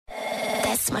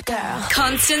That's my girl.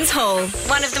 Constance Hall,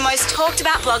 one of the most talked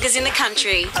about bloggers in the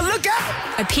country. Look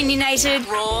out! Opinionated,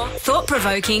 raw,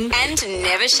 thought-provoking, and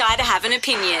never shy to have an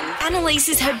opinion. Annalise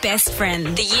is her best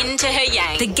friend, the yin to her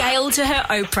yang, the Gail to her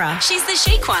Oprah. She's the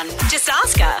chic one. Just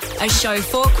ask her. A show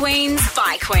for queens,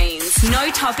 by queens.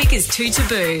 No topic is too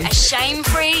taboo. A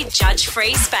shame-free,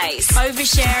 judge-free space.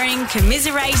 Oversharing,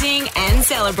 commiserating, and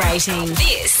celebrating.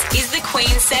 This is the Queen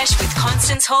Sesh with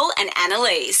Constance Hall and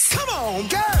Annalise. Come on,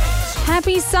 girls!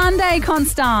 Happy Sunday,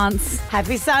 Constance.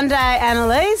 Happy Sunday,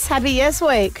 Annalise. Happy Yes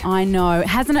Week. I know.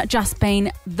 Hasn't it just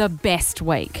been the best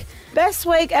week? Best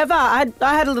week ever. I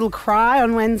had a little cry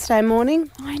on Wednesday morning.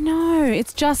 I know.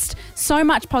 It's just so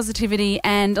much positivity,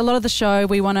 and a lot of the show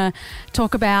we want to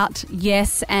talk about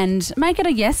yes and make it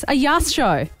a YAAAAS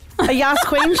show. A YAAAAS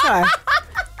Queen show.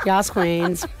 YAAAAS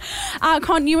Queens.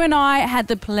 Con, you and I had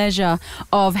the pleasure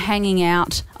of hanging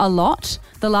out a lot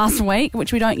the last week,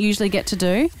 which we don't usually get to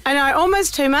do. I know,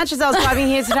 almost too much. As I was driving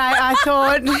here today, I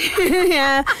thought,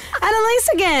 yeah, Annalise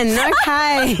again,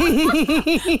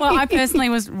 okay. Well, I personally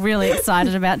was really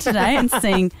excited about today and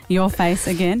seeing your face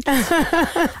again.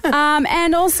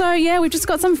 And also, yeah, we've just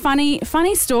got some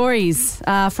funny stories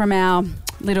from our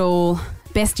little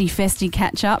bestie festy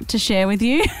catch up to share with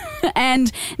you.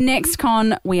 And next,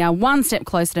 Con, we are one step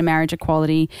closer to marriage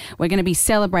equality. We're going to be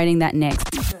celebrating that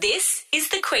next. This is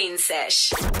the Queen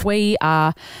Sesh. We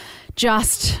are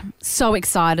just so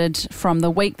excited from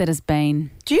the week that has been.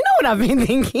 Do you know what I've been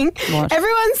thinking? What?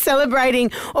 Everyone's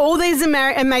celebrating all these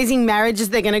amazing marriages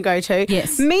they're going to go to.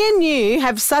 Yes. Me and you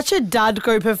have such a dud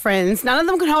group of friends. None of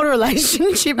them can hold a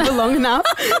relationship for long enough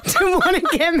to want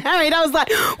to get married. I was like,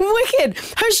 wicked.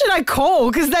 Who should I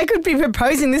call? Because they could be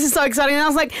proposing. This is so exciting. And I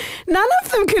was like, none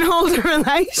of them can hold a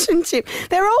relationship.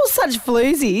 They're all such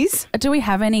floozies. Do we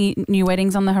have any new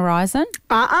weddings on the horizon?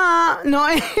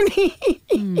 Not any.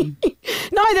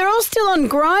 No, they're all still on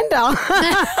Grindr.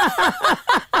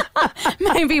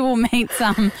 Maybe we'll meet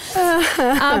some.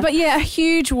 But yeah, a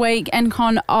huge week. And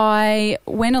Con, I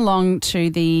went along to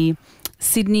the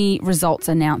Sydney results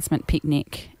announcement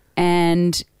picnic,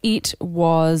 and it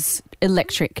was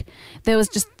electric. There was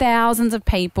just thousands of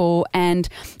people, and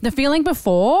the feeling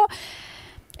before,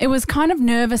 it was kind of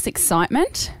nervous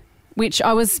excitement, which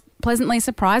I was pleasantly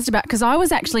surprised about, because I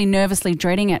was actually nervously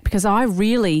dreading it, because I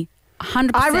really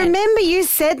 100%. I remember you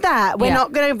said that. We're Yeah.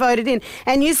 not going to vote it in.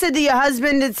 And you said that your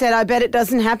husband had said, I bet it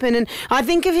doesn't happen. And I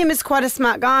think of him as quite a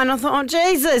smart guy. And I thought, oh,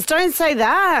 Jesus, don't say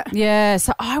that. Yeah,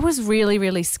 so I was really,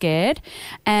 really scared.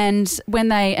 And when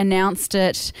they announced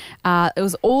it, it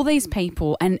was all these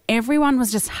people and everyone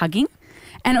was just hugging.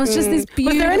 And it was just this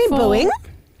beautiful... Was there any booing?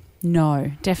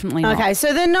 No, definitely not. Okay,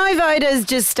 so the no voters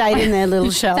just stayed in their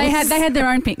little shells. They had their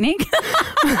own picnic.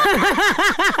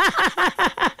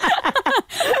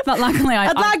 But luckily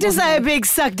I'd like to say a big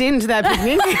sucked into that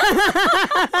picnic.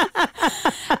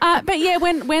 But yeah,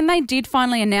 when they did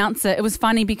finally announce it, it was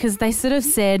funny because they sort of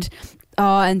said,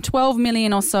 and 12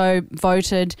 million or so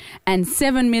voted and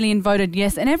 7 million voted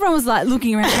yes. And everyone was like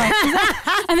looking around going,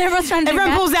 and everyone's trying to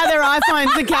Everyone pulls out their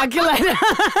iPhones and calculator.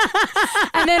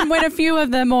 And then when a few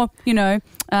of the more,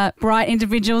 bright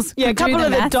individuals Yeah, a could do couple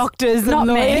of the maths, doctors not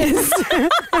and me. lawyers.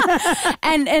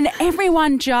 and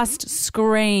everyone just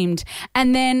screamed.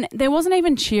 And then there wasn't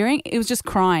even cheering. It was just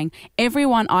crying.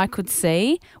 Everyone I could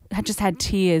see had just had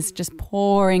tears just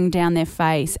pouring down their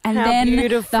face. And How then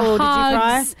beautiful. the Did you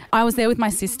cry? hugs. I was there with my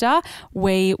sister.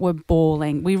 We were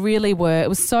bawling. We really were. It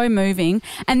was so moving.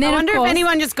 And then I wonder of course, if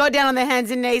anyone just got down on their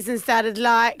hands and knees and started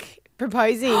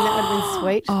proposing. That would have been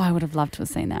sweet. Oh, I would have loved to have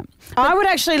seen that. I would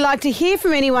actually like to hear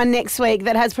from anyone next week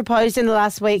that has proposed in the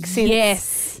last week since.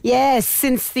 Yes,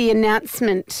 since the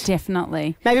announcement.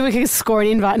 Definitely. Maybe we could score an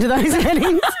invite to those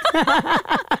weddings.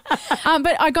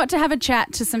 But I got to have a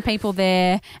chat to some people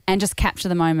there and just capture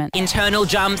the moment. Internal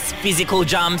jumps, physical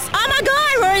jumps. Oh my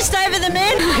God, roast over the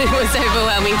men. It was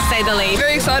overwhelming, to say the least.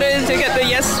 Very excited to get the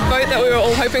yes vote that we were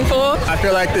all hoping for. I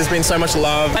feel like there's been so much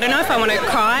love. I don't know if I want to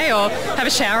cry or have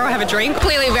a shower or have a drink.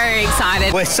 Clearly very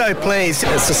excited. We're so pleased.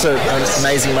 It's just an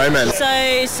amazing moment.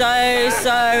 So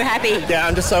happy. Yeah,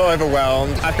 I'm just so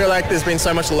overwhelmed. I feel like there's been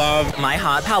so much love. My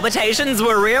heart palpitations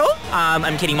were real.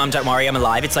 I'm kidding, Mum, don't worry, I'm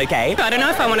alive, it's okay. I don't know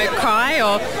if I want to cry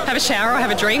or have a shower or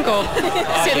have a drink or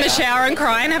sit in the shower and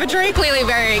cry and have a drink. Clearly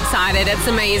very excited. It's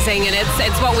amazing and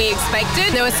it's what we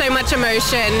expected. There was so much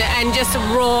emotion and just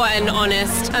raw and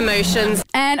honest emotions.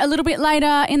 And a little bit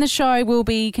later in the show, we'll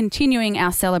be continuing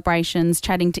our celebrations,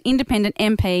 chatting to Independent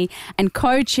MP and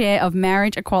co-chair of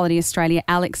Marriage Equality Australia,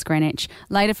 Alex Greenwich,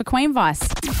 later for Queen Vice.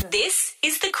 This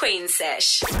is the Queen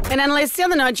Sesh. And Annalise, the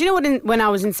other night, do you know what? When I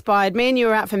was inspired, me and you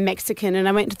were out for Mexican, and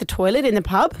I went to the toilet in the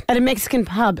pub at a Mexican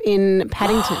pub in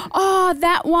Paddington. Oh,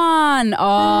 that one.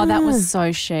 Oh, that was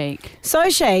so chic. So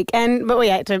chic, but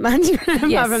we ate too much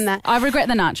apart from that. I regret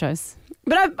the nachos.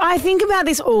 But I think about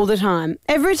this all the time.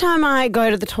 Every time I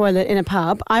go to the toilet in a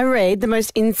pub, I read the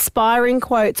most inspiring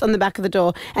quotes on the back of the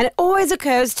door, and it always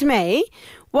occurs to me,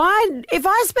 why, if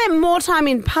I spent more time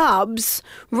in pubs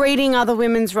reading other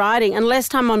women's writing and less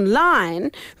time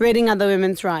online reading other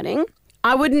women's writing,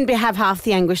 I wouldn't have half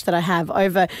the anguish that I have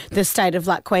over the state of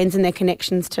like Queens and their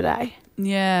connections today.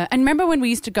 Yeah. And remember when we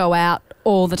used to go out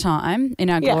all the time in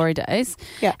our glory days?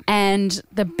 Yeah. And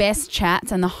the best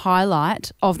chats and the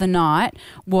highlight of the night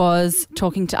was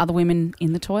talking to other women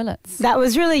in the toilets. That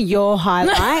was really your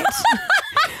highlight.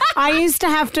 I used to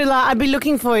have to, I'd be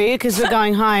looking for you because we're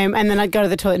going home, and then I'd go to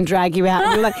the toilet and drag you out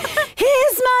and be like,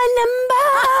 here's my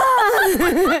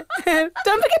number.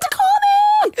 Don't forget to call me.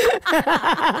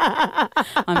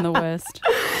 I'm the worst.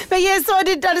 But yeah, so I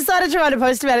decided to write a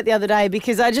post about it the other day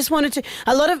because I just wanted to,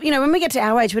 a lot of, when we get to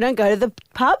our age, we don't go to the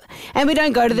pub and we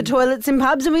don't go to the toilets in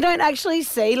pubs, and we don't actually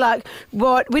see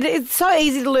it's so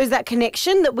easy to lose that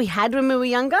connection that we had when we were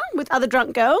younger with other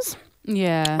drunk girls.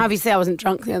 Yeah. Obviously, I wasn't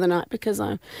drunk the other night because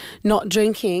I'm not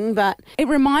drinking, but it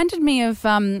reminded me of,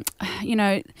 a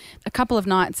couple of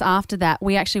nights after that,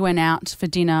 we actually went out for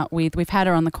dinner we've had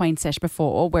her on the Queen Sesh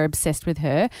before. We're obsessed with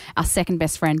her. Our second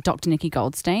best friend, Dr. Nikki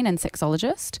Goldstein, and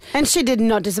sexologist. And she did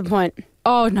not disappoint.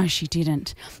 Oh, no, she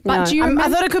didn't. But No. do you remember? I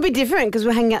thought it could be different because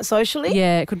we're hanging out socially.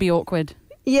 Yeah, it could be awkward.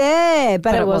 Yeah,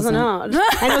 but it wasn't wasn't.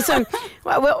 odd. And also,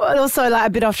 we're also a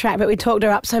bit off track, but we talked her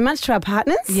up so much to our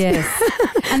partners. Yes.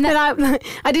 And then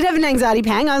I did have an anxiety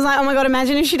pang. I was like, oh my God,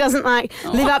 imagine if she doesn't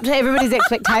live up to everybody's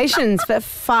expectations. But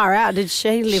far out, did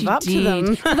she live up to them?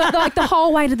 The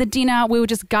whole way to the dinner, we were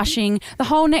just gushing. The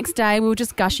whole next day, we were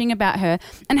just gushing about her.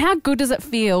 And how good does it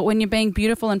feel when you're being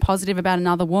beautiful and positive about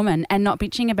another woman and not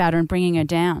bitching about her and bringing her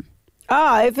down?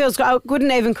 Oh, it feels good. I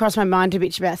wouldn't even cross my mind to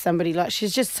bitch about somebody.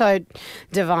 She's just so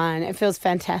divine. It feels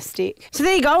fantastic. So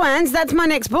there you go, Ange. That's my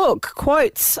next book.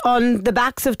 Quotes on the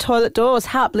backs of toilet doors.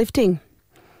 How uplifting.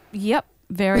 Yep.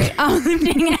 Very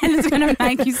uplifting, and it's going to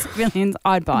make you billions.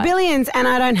 I'd buy it. Billions, and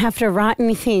I don't have to write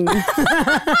anything.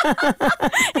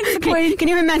 Can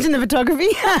you imagine the photography?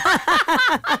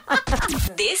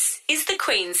 This is the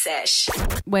Queen Sesh.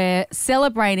 We're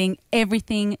celebrating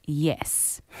everything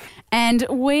yes. And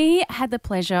we had the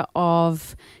pleasure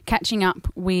of catching up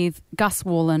with Gus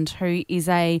Warland, who is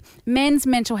a men's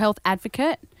mental health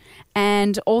advocate,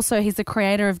 and also he's the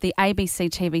creator of the ABC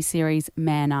TV series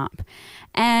Man Up.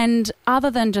 And other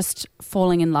than just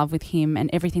falling in love with him and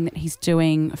everything that he's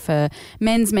doing for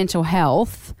men's mental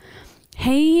health,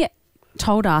 he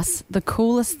told us the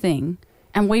coolest thing,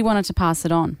 and we wanted to pass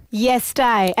it on. Yes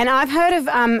Day. And I've heard of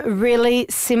really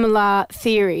similar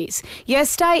theories.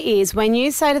 Yes Day is when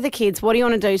you say to the kids, what do you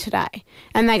want to do today?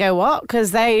 And they go, what?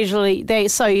 Because they're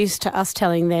so used to us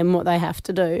telling them what they have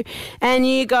to do. And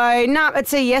you go, no,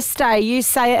 it's a yes day. You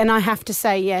say it and I have to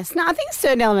say yes. No, I think a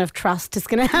certain element of trust is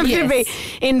going to have to be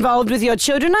involved with your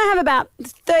children. I have about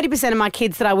 30% of my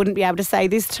kids that I wouldn't be able to say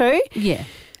this to. Yeah.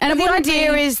 And the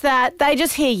idea is that they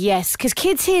just hear yes, because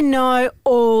kids hear no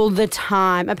all the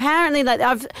time. Apparently,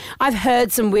 I've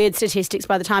heard some weird statistics.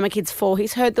 By the time a kid's 4,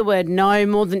 he's heard the word no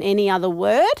more than any other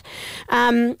word.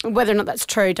 Whether or not that's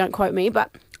true, don't quote me, but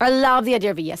I love the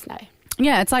idea of a yes, no.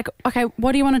 Yeah, it's like, okay,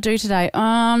 what do you want to do today?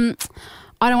 I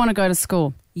don't want to go to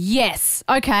school. Yes.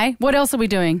 Okay, what else are we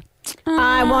doing?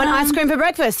 I want ice cream for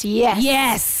breakfast. Yes.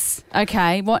 Yes.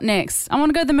 Okay, what next? I want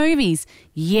to go to the movies.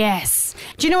 Yes.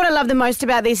 Do you know what I love the most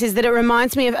about this is that it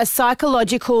reminds me of a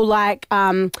psychological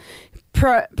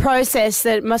process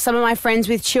that some of my friends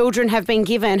with children have been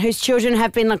given, whose children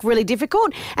have been really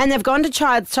difficult, and they've gone to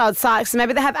child psych. So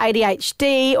maybe they have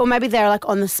ADHD, or maybe they're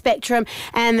on the spectrum,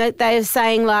 and they're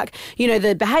saying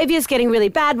the behaviour's getting really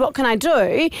bad. What can I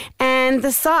do? And the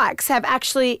psychs have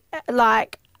actually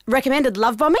recommended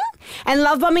love bombing, and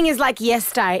love bombing is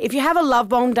yes day. If you have a love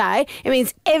bomb day, it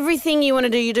means everything you want to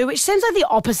do, you do, which seems like the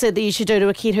opposite that you should do to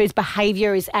a kid whose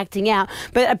behaviour is acting out.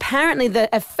 But apparently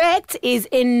the effect is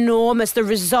enormous. The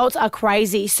results are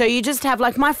crazy. So you just have,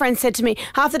 my friend said to me,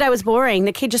 half the day was boring.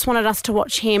 The kid just wanted us to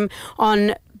watch him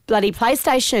on bloody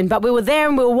PlayStation, but we were there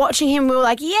and we were watching him. We were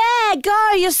like, yeah,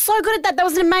 go, you're so good at that. That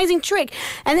was an amazing trick.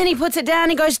 And then he puts it down.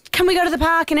 He goes, can we go to the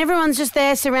park? And everyone's just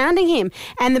there surrounding him.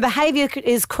 And the behaviour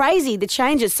is crazy, the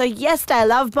changes. So yes, day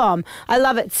love bomb. I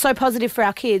love it. It's so positive for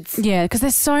our kids. Yeah, because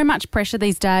there's so much pressure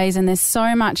these days, and there's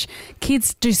so much,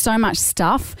 kids do so much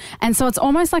stuff. And so it's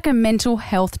almost like a mental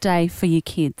health day for your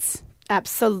kids.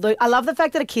 Absolutely. I love the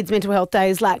fact that a kid's mental health day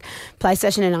is like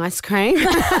PlayStation and ice cream.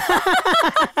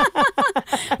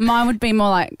 Mine would be more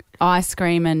like ice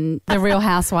cream and the Real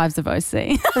Housewives of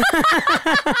OC.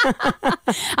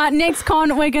 Next,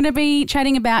 Con, we're going to be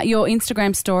chatting about your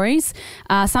Instagram stories,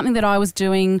 something that I was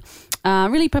doing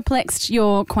really perplexed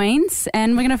your queens,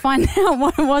 and we're going to find out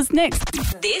what it was next.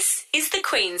 This is the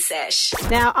Queen Sesh.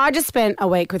 Now, I just spent a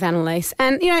week with Annalise,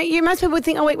 and, most people would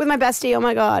think a week with my bestie, oh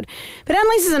my God. But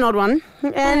Annalise is an odd one.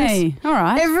 And hey, all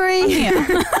right.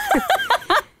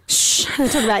 Shh, I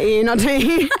talk about you, not to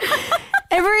you.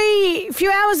 Every few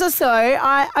hours or so,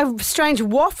 a strange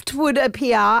waft would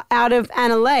appear out of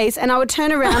Annalise, and I would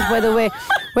turn around whether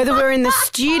we're in the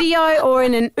studio or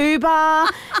in an Uber,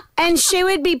 and she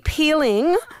would be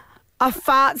peeling a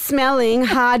fart-smelling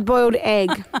hard-boiled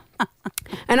egg.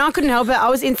 And I couldn't help it. I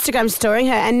was Instagram storying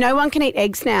her, and no one can eat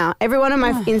eggs now. Everyone on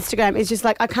my Instagram is just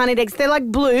like, I can't eat eggs. They're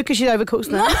like blue because she overcooks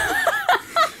them.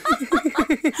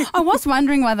 I was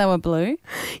wondering why they were blue.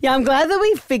 Yeah, I'm glad that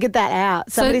we figured that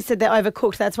out. Somebody said they're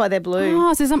overcooked. That's why they're blue.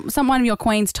 Oh, so someone of your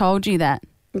queens told you that.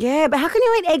 Yeah, but how can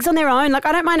you eat eggs on their own? Like,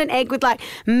 I don't mind an egg with, like,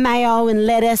 mayo and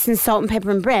lettuce and salt and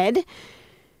pepper and bread.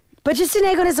 But just an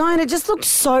egg on its own, it just looked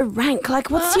so rank. Like,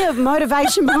 what's your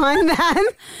motivation behind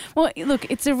that? Well, look,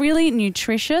 it's a really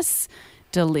nutritious,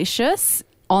 delicious,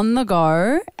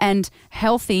 on-the-go and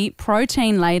healthy,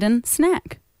 protein-laden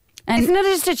snack. And isn't it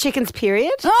just a chicken's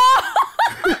period?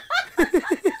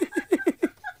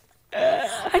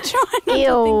 I try not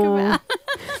to think about it.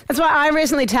 That's why I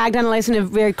recently tagged Annalise in a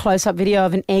very close-up video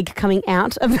of an egg coming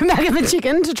out of the back of a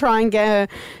chicken to try and get her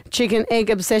chicken egg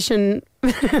obsession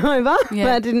over,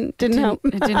 but it didn't help.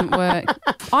 It didn't work.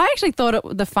 I actually thought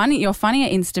your funnier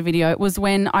Insta video was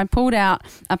when I pulled out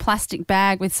a plastic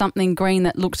bag with something green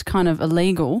that looked kind of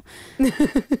illegal,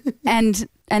 and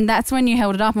that's when you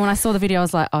held it up. And when I saw the video, I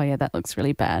was like, oh yeah, that looks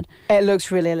really bad. It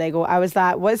looks really illegal. I was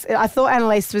like, I thought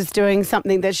Annalise was doing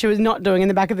something that she was not doing in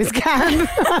the back of this cab.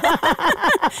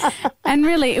 And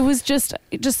really, it was just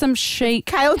some chic,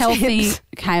 healthy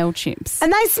kale chips.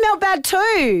 And they smelled bad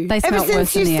too. They smelled Ever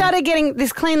since you started getting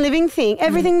this clean living thing,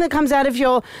 everything that comes out of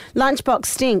your lunchbox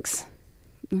stinks.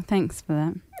 Well, thanks for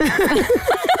that.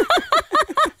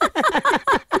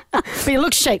 But you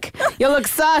look chic. You look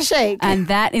so chic. And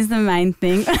that is the main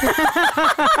thing.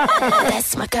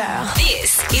 That's my girl.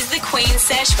 This is the Queen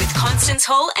Sesh with Constance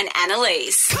Hall and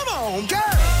Annalise. Come on,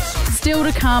 girls. Still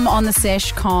to come on the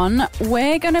Sesh Con,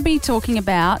 we're going to be talking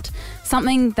about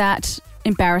something that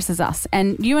embarrasses us.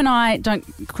 And you and I don't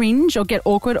cringe or get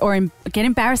awkward or get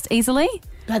embarrassed easily.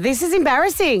 But this is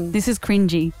embarrassing. This is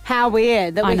cringy. How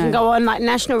weird that we know. can go on like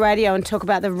national radio and talk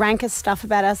about the rankest stuff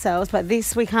about ourselves, but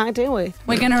this we can't deal with.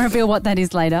 We're going to reveal what that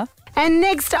is later. And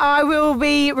next I will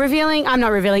be I'm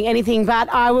not revealing anything, but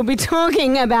I will be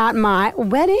talking about my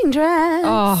wedding dress.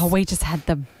 Oh, we just had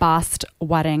the bust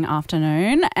wedding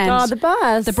afternoon. And the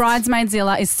bust. The bridesmaid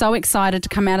Zilla is so excited to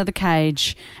come out of the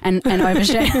cage and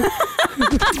overshare.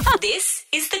 This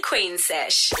is the Queen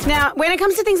Sesh. Now, when it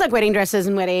comes to things like wedding dresses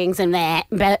and weddings and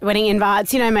wedding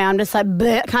invites, you know me, I'm just like,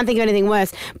 bleh, can't think of anything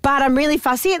worse. But I'm really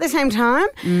fussy at the same time.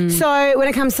 So when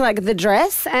it comes to like the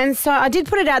dress, and so I did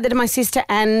put it out there to my sister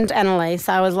and Annalise.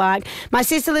 I was like, my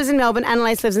sister lives in Melbourne,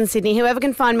 Annalise lives in Sydney. Whoever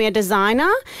can find me a designer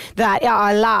that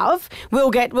I love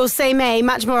will see me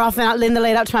much more often in the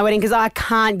lead up to my wedding, because I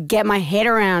can't get my head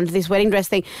around this wedding dress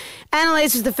thing.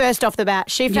 Annalise was the first off the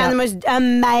bat. She found the most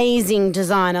amazing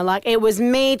designer. Like, it was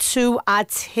me to a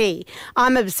T.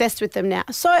 I'm obsessed with them now.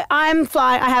 So I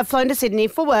have flown to Sydney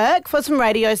for work, for some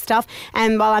radio stuff,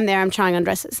 and while I'm there, I'm trying on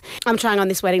dresses. I'm trying on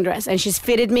this wedding dress, and she's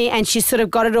fitted me, and she's sort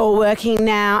of got it all working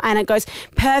now, and it goes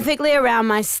perfectly around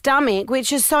my stomach,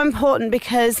 which is so important,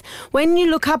 because when you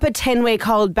look up a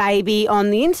 10-week-old baby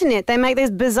on the internet, they make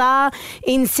these bizarre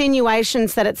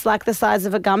insinuations that it's like the size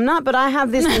of a gum nut, but I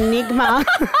have this enigma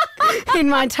in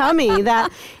my tummy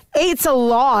that eats a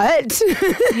lot.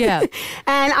 Yeah.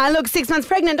 And I look 6 months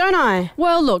pregnant, don't I?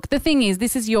 Well, look, the thing is,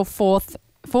 this is your fourth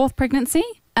pregnancy.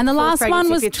 And the last one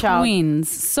was twins.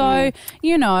 So,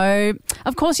 you know,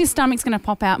 of course your stomach's going to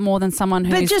pop out more than someone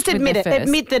who's But just admit it. First.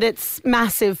 Admit that it's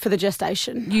massive for the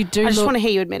gestation. You do. I just want to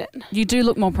hear you admit it. You do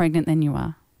look more pregnant than you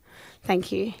are.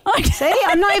 Thank you. See,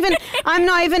 I'm not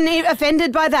even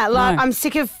offended by that. Like, No. I'm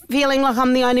sick of feeling like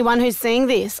I'm the only one who's seeing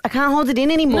this. I can't hold it in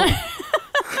anymore.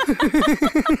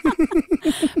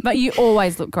 But you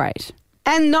always look great.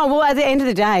 And at the end of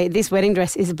the day, this wedding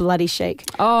dress is bloody chic.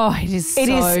 Oh, it is so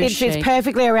It fits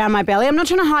perfectly around my belly. I'm not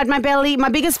trying to hide my belly. My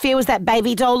biggest fear was that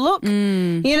baby doll look.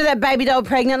 You know, that baby doll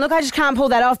pregnant look. I just can't pull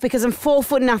that off because I'm 4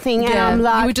 foot nothing, and I'm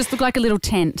like, you would just look like a little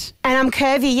tent. and I'm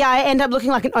curvy. Yeah, I end up looking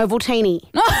like an Ovaltine.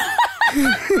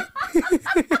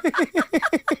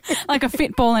 Like a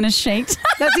fit ball in a sheet.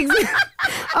 That's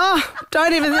oh,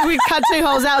 don't even. We cut 2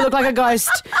 holes out, look like a ghost.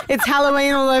 It's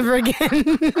Halloween all over again.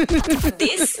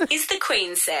 This is the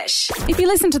Queen Sesh. If you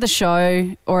listen to the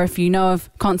show or if you know of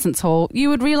Constance Hall, you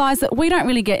would realise that we don't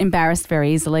really get embarrassed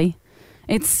very easily.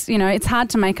 It's, it's hard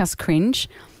to make us cringe.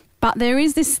 But there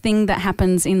is this thing that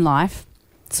happens in life,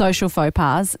 social faux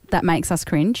pas, that makes us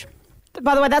cringe.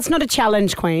 By the way, that's not a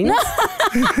challenge, Queen.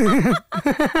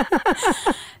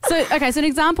 So an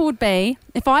example would be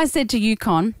if I said to you,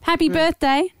 Con, happy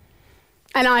birthday.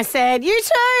 And I said, you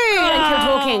too. And kept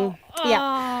talking.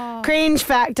 Yeah. Cringe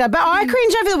factor. But I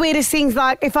cringe over the weirdest things,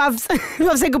 like if I've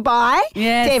said goodbye to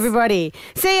everybody.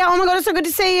 See ya, oh my God, it's so good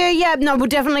to see you. Yeah, no, we'll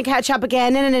definitely catch up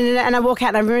again. And I walk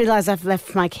out and I realise I've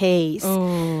left my keys.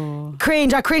 Oh.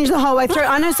 Cringe. I cringe the whole way through.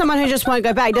 I know someone who just won't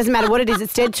go back. Doesn't matter what it is,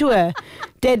 it's dead to her.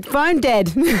 Dead. Phone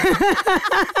dead.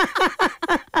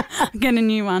 Get a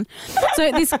new one. So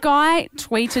this guy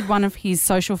tweeted one of his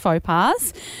social faux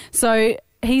pas. So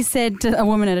he said to a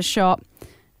woman at a shop,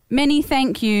 "Many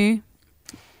thank you."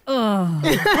 And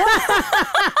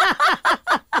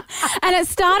it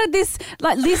started this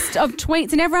list of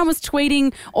tweets, and everyone was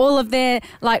tweeting all of their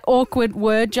awkward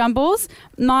word jumbles.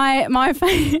 My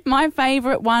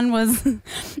favourite one was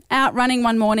out running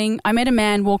one morning. I met a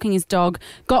man walking his dog,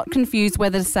 got confused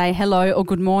whether to say hello or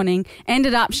good morning,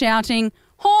 ended up shouting,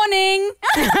 "Horning!"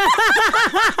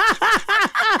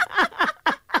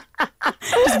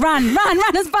 Just run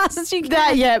as fast as you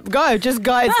can. Just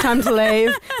go. It's time to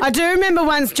leave. I do remember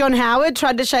once John Howard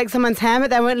tried to shake someone's hand,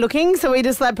 but they weren't looking, so he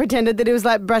just pretended that he was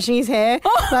brushing his hair,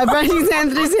 brushing his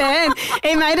hands with his hair. And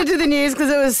he made it to the news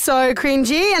because it was so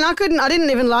cringy, and I didn't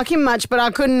even like him much, but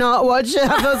I could not watch it.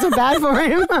 I felt so bad for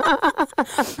him.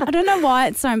 I don't know why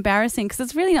it's so embarrassing because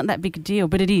it's really not that big a deal,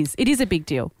 but it is. It is a big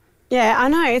deal. Yeah, I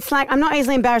know. It's I'm not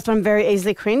easily embarrassed, but I'm very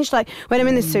easily cringed. When I'm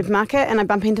in the supermarket and I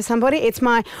bump into somebody, it's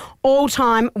my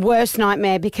all-time worst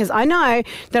nightmare because I know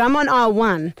that I'm on aisle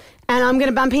 1 and I'm going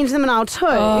to bump into them in aisle 2.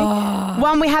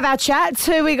 1, we have our chat.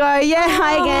 2, we go, yeah,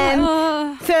 hi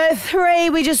again. 3,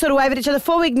 we just sort of wave at each other.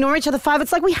 4, we ignore each other. 5,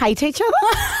 it's like we hate each other.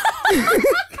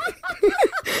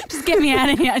 Just get me out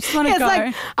of here. I just want to go.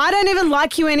 It's I don't even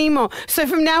like you anymore. So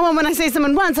from now on, when I see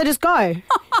someone once, I just go.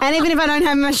 And even if I don't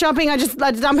have my shopping, I just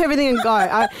dump everything and go.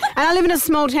 And I live in a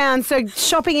small town, so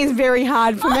shopping is very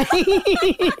hard for me.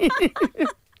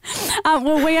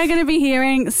 Well, we are going to be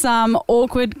hearing some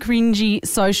awkward, cringy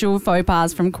social faux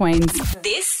pas from Queens.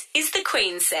 This is the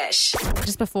Queen Sesh.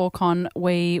 Just before, Con,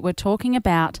 we were talking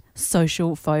about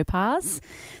social faux pas,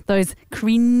 those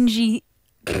cringy,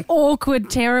 awkward,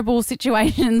 terrible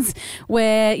situations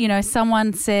where,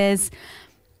 someone says,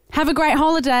 "Have a great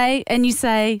holiday," and you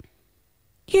say,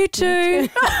 "You too."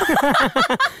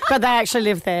 But they actually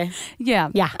live there. Yeah.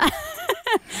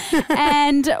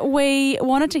 And we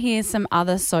wanted to hear some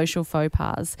other social faux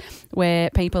pas where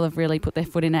people have really put their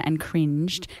foot in it and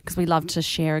cringed, because we love to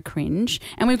share a cringe.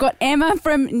 And we've got Emma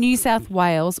from New South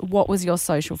Wales. What was your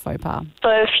social faux pas? So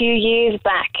a few years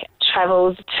back,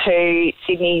 travelled to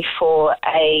Sydney for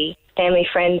a family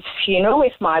friend's funeral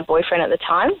with my boyfriend at the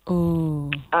time. Ooh.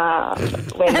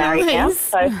 We're married now,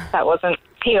 so that wasn't...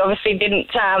 He obviously didn't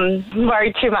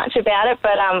worry too much about it,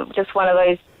 but just one of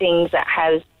those things that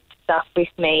has stuck with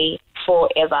me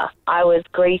forever. I was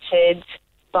greeted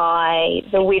by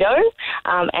the widow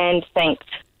and thanked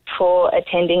for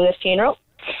attending the funeral,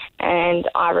 and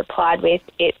I replied with,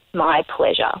 "It's my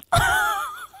pleasure."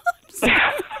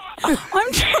 I'm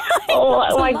trying.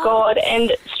 Oh my God.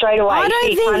 And straight away... I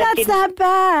don't think that's that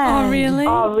bad. Oh, really?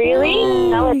 Oh, really?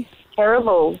 No, it's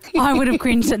terrible. I would have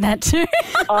cringed at that too.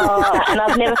 Oh, and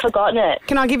I've never forgotten it.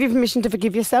 Can I give you permission to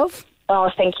forgive yourself?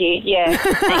 Oh, thank you. Yeah.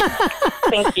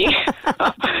 Thank you.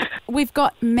 We've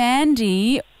got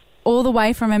Mandy all the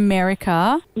way from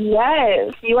America.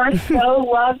 Yes, you are so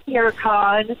loved here,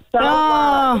 Con. So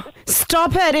loved.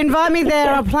 Stop it. Invite me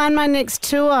there. I'll plan my next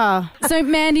tour. So,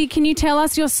 Mandy, can you tell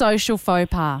us your social faux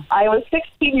pas? I was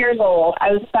 16 years old.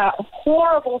 I was at that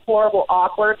horrible,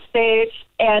 awkward stage,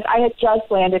 and I had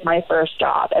just landed my first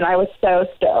job, and I was so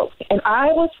stoked. And I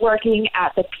was working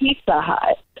at the Pizza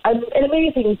Hut, an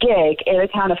amazing gig in a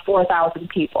town of 4,000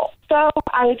 people. So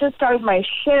I just started my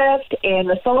shift, and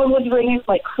the phone was ringing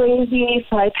like crazy,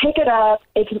 so I pick it up.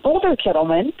 It's an older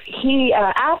gentleman. He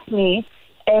asked me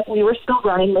if we were still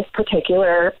running this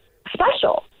particular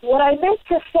special. What I meant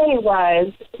to say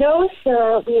was, "No,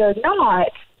 sir, we are not,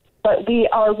 but we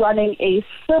are running a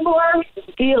similar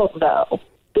deal, though."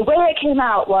 The way it came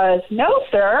out was, "No,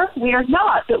 sir, we are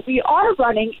not, but we are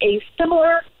running a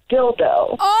similar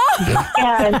dildo. Oh!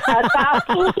 And at that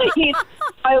point,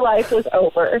 my life was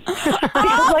over.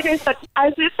 Because, like I said,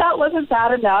 as if that wasn't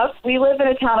bad enough, we live in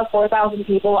a town of 4,000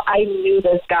 people. I knew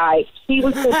this guy. He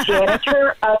was the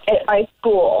janitor up at my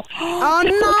school. Oh,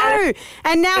 no.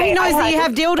 And now he knows that you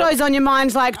have dildos on your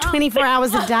mind like 24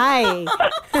 hours a day.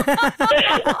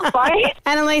 Right?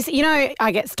 Annalise, you know,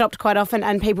 I get stopped quite often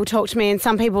and people talk to me and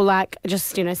some people like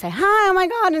just, you know, say, hi, oh my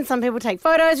God. And some people take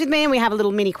photos with me and we have a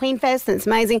little mini Queen Fest and it's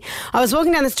amazing. I was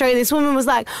walking down the street and this woman was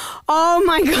like, oh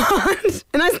my God.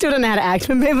 And I still don't know how to act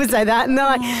when people say that. And they're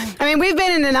like, I mean, we've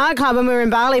been in a nightclub when we were in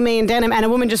Bali, me and Denim, and a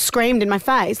woman just screamed in my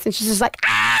face and she's just like,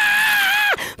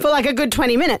 ah, for like a good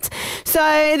 20 minutes. So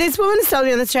this woman stopped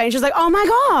me on the street and she was like, oh my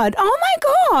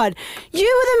God, you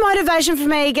were the motivation for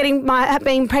me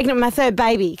being pregnant with my third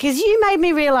baby because you made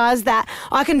me realise that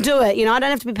I can do it, you know, I don't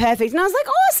have to be perfect. And I was like,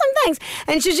 awesome, thanks.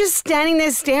 And she's just standing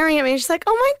there staring at me and she's like,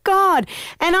 oh my God.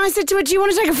 And I said to her, do you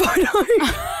want to take a photo?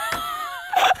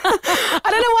 I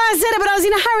don't know why I said it, but I was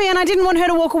in a hurry and I didn't want her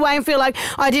to walk away and feel like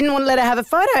I didn't want to let her have a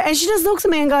photo. And she just looks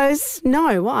at me and goes,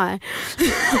 no, why?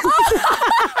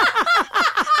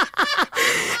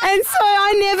 And so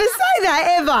I never say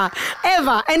that,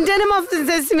 ever. And Denim often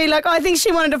says to me, like, I think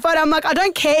she wanted a photo. I'm like, I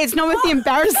don't care. It's not worth the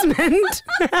embarrassment.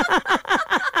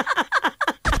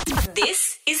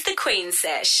 This is the Queen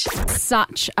Sesh.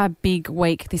 Such a big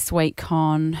week this week,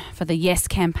 Con, for the Yes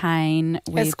campaign.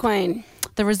 Yes, Queen.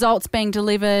 The results being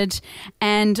delivered,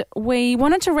 and we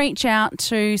wanted to reach out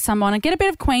to someone and get a bit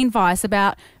of Queen advice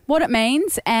about what it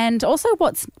means and also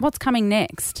what's coming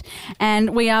next. And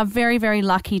we are very, very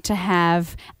lucky to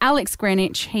have Alex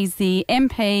Greenwich. He's the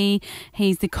MP.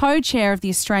 He's the co-chair of the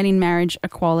Australian Marriage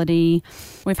Equality.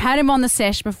 We've had him on the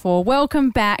sesh before. Welcome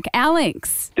back,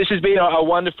 Alex. This has been a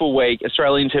wonderful week.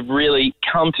 Australians have really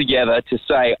come together to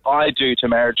say, I do to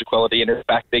marriage equality and in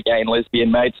fact their gay and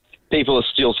lesbian mates. People are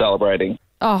still celebrating.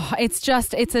 Oh, it's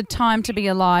a time to be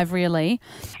alive, really.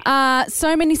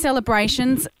 So many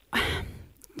celebrations.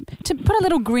 To put a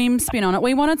little grim spin on it,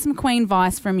 we wanted some Queen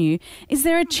advice from you. Is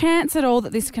there a chance at all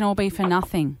that this can all be for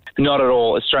nothing? Not at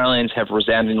all. Australians have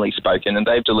resoundingly spoken and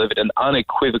they've delivered an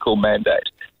unequivocal mandate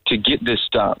to get this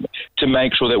done, to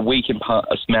make sure that we can pass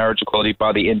marriage equality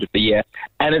by the end of the year.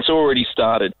 And it's already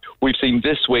started. We've seen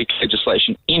this week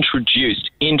legislation introduced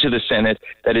into the Senate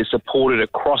that is supported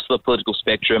across the political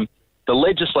spectrum. The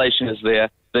legislation is there.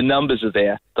 The numbers are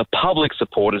there. The public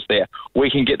support is there. We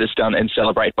can get this done and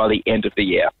celebrate by the end of the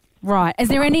year. Right. Is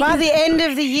there any... By the end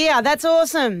of the year. That's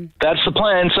awesome. That's the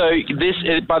plan. So this,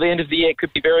 by the end of the year, it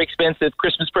could be very expensive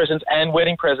Christmas presents and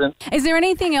wedding presents. Is there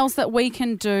anything else that we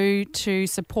can do to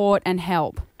support and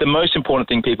help? The most important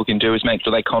thing people can do is make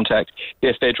sure they contact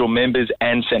their federal members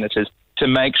and senators to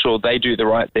make sure they do the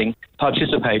right thing,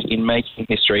 participate in making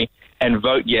history, and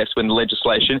vote yes when the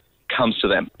legislation comes to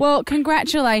them. Well,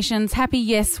 congratulations. Happy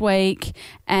Yes Week.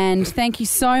 And thank you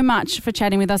so much for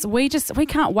chatting with us. We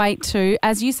can't wait to,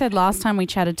 as you said last time we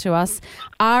chatted to us,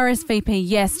 RSVP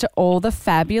yes to all the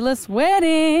fabulous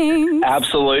weddings.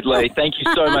 Absolutely. Thank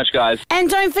you so much, guys. And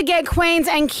don't forget, Queens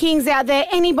and Kings out there,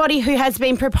 anybody who has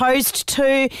been proposed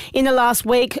to in the last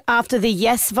week after the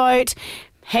yes vote,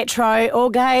 hetero or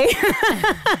gay.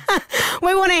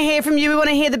 We want to hear from you. We want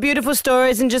to hear the beautiful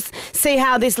stories and just see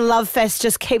how this love fest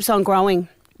just keeps on growing.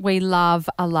 We love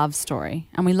a love story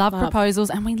and we love proposals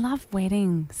and we love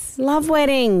weddings. Love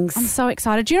weddings. I'm so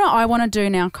excited. Do you know what I want to do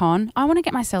now, Con? I want to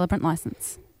get my celebrant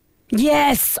licence.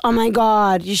 Yes. Oh, my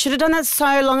God. You should have done that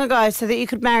so long ago so that you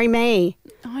could marry me.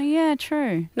 Oh, yeah,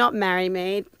 true. Not marry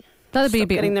me. That'd be a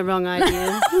bit... getting the wrong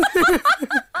idea.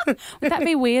 Would that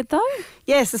be weird, though?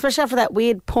 Yes, especially after that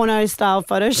weird porno-style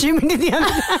photo shoot we did the other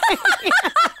day.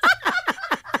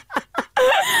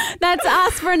 That's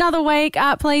us for another week.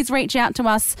 Please reach out to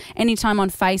us anytime on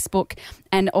Facebook.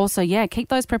 And also, keep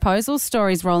those proposal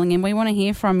stories rolling in. We want to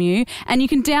hear from you. And you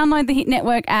can download the Hit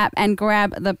Network app and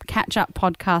grab the Catch Up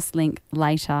podcast link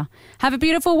later. Have a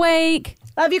beautiful week.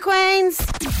 Love you, Queens.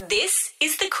 This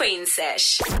is the Queen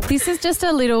Sesh. This is just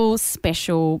a little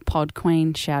special Pod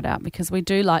Queen shout out because we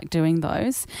do like doing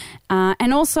those.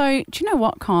 And also, do you know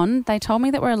what, Con? They told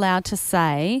me that we're allowed to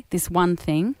say this one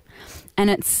thing, and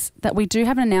it's that we do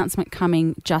have an announcement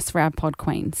coming just for our Pod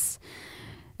Queens.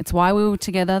 It's why we were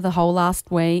together the whole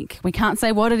last week. We can't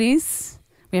say what it is.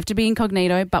 We have to be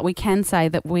incognito, but we can say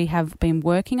that we have been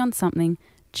working on something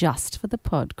just for the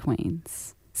Pod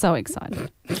Queens. So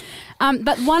excited.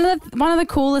 But one of the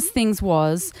coolest things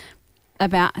was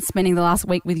about spending the last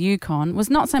week with you, Con, was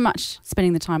not so much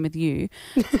spending the time with you,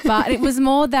 but it was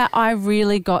more that I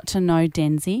really got to know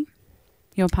Denzi,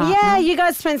 your partner. Yeah, you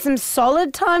guys spent some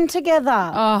solid time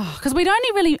together. Oh, because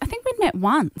I think we'd met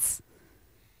once.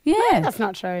 Yeah. That's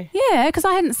not true. Yeah, because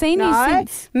I hadn't seen you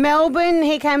since. Melbourne,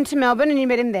 he came to Melbourne and you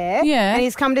met him there. Yeah. And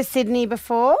he's come to Sydney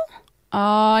before.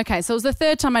 Oh, okay. So it was the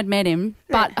third time I'd met him,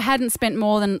 but I hadn't spent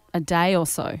more than a day or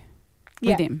so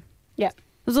with him. Yeah.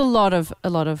 There was a lot of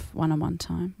one-on-one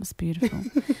time. It was beautiful.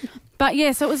 But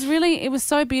yeah, so it was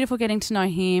so beautiful getting to know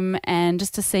him and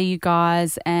just to see you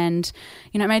guys, and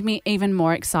it made me even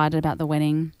more excited about the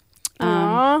wedding.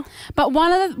 But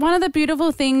one of the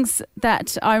beautiful things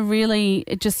that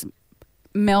it just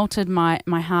melted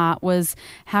my heart was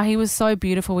how he was so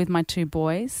beautiful with my two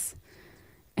boys.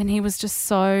 And he was just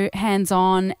so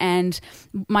hands-on, and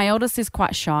my eldest is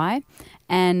quite shy,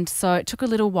 and so it took a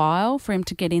little while for him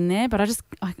to get in there, but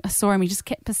I saw him, he just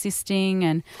kept persisting,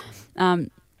 and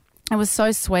it was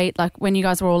so sweet, like when you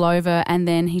guys were all over, and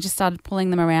then he just started pulling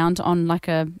them around on like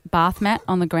a bath mat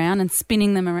on the ground and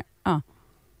spinning them around. Oh.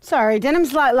 Sorry,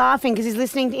 Denham's like laughing because he's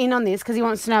listening in on this because he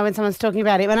wants to know when someone's talking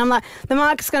about it. And I'm like, the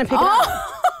mic's going to pick it up.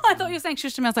 I thought you were saying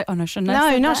shush to me. I was like, oh no, shouldn't I No,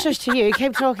 say not that? shush to you.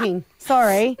 Keep talking.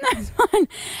 Sorry. No, it's fine.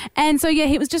 And so, yeah,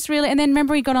 he was just really... And then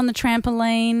remember he got on the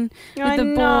trampoline with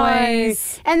the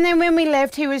boys. And then when we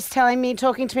left, he was talking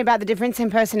to me about the difference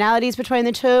in personalities between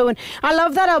the two. And I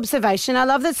love that observation. I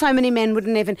love that so many men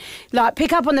wouldn't even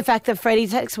pick up on the fact that Freddie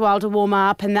takes a while to warm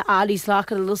up and that Artie's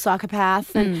like a little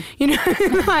psychopath. And,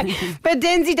 but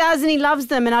Denzi does, and he loves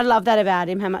them. And I love that about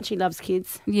him, how much he loves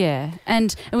kids. Yeah.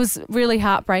 And it was really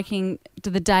heartbreaking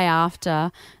the day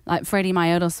after, like Freddie,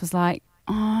 my eldest, was like,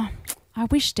 oh, I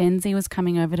wish Denzi was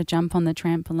coming over to jump on the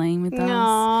trampoline with us.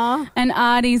 Aww. And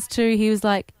Artie's too, he was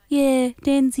like, yeah,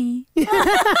 Denzi.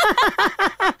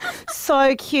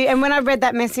 So cute. And when I read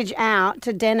that message out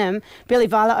to Denham, Billy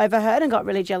Violet overheard and got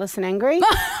really jealous and angry.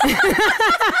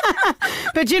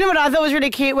 But do you know what I thought was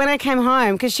really cute? When I came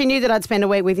home, because she knew that I'd spend a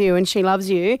week with you and she loves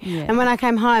you. Yeah. And when I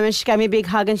came home and she gave me a big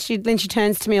hug and then she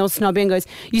turns to me all snobby and goes,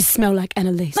 you smell like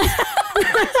Annalise.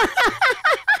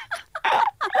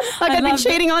 Like I've been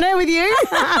cheating on her with you.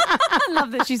 I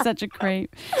love that she's such a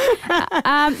creep.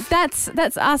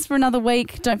 That's us for another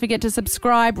week. Don't forget to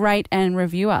subscribe, rate and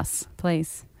review us,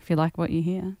 please, if you like what you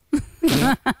hear.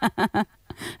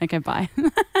 Okay, bye.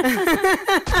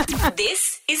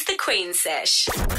 This is the Queen Sesh.